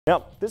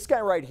Now, this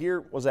guy right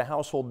here was a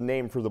household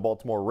name for the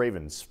Baltimore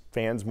Ravens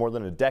fans more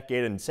than a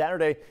decade, and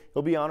Saturday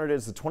he'll be honored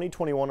as the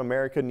 2021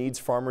 America Needs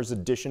Farmers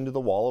addition to the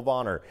Wall of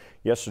Honor.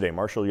 Yesterday,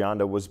 Marshal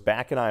Yanda was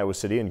back in Iowa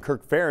City, and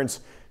Kirk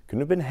Ferentz couldn't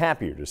have been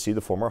happier to see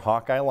the former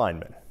Hawkeye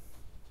lineman.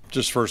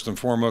 Just first and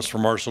foremost, for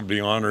Marshall to be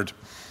honored,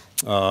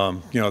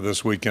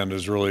 this weekend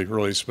is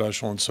really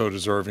special and so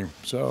deserving.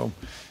 So,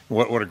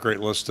 what a great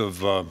list of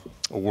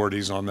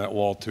awardees on that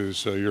wall too.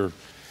 So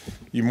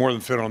you more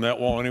than fit on that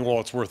wall. Any wall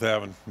it's worth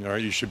having. All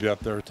right, you should be up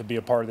there. To be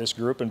a part of this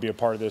group and be a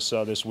part of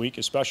this week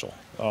is special.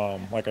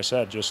 Like I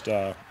said, just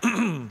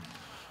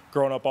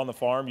growing up on the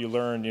farm, you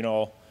learn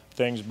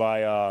things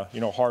by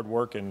hard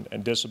work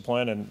and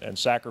discipline and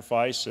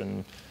sacrifice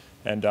and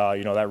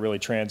that really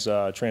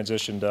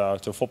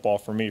transitioned to football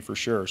for me for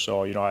sure.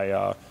 So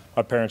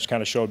my parents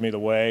kind of showed me the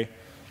way.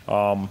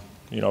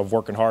 Of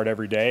working hard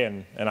every day,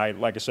 and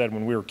like I said,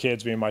 when we were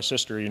kids, me and my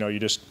sister,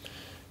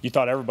 you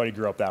thought everybody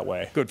grew up that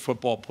way. Good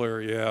football player,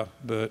 yeah,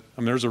 but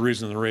there's a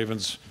reason the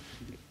Ravens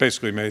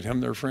basically made him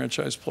their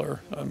franchise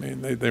player.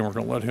 They weren't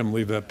going to let him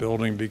leave that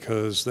building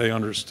because they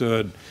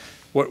understood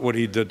what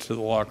he did to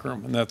the locker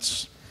room, and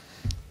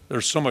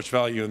there's so much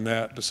value in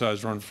that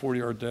besides running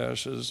 40-yard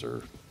dashes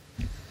or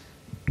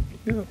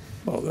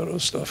all that other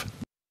stuff.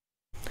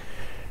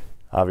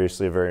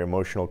 Obviously a very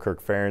emotional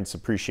Kirk Ferentz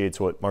appreciates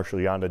what Marshal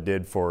Yanda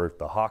did for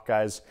the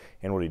Hawkeyes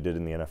and what he did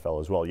in the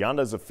NFL as well. Yanda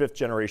is a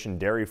fifth-generation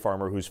dairy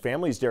farmer whose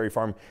family's dairy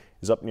farm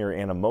is up near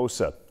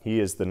Anamosa. He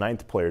is the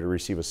 9th player to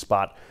receive a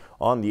spot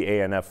on the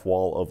ANF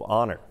Wall of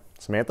Honor.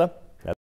 Samantha?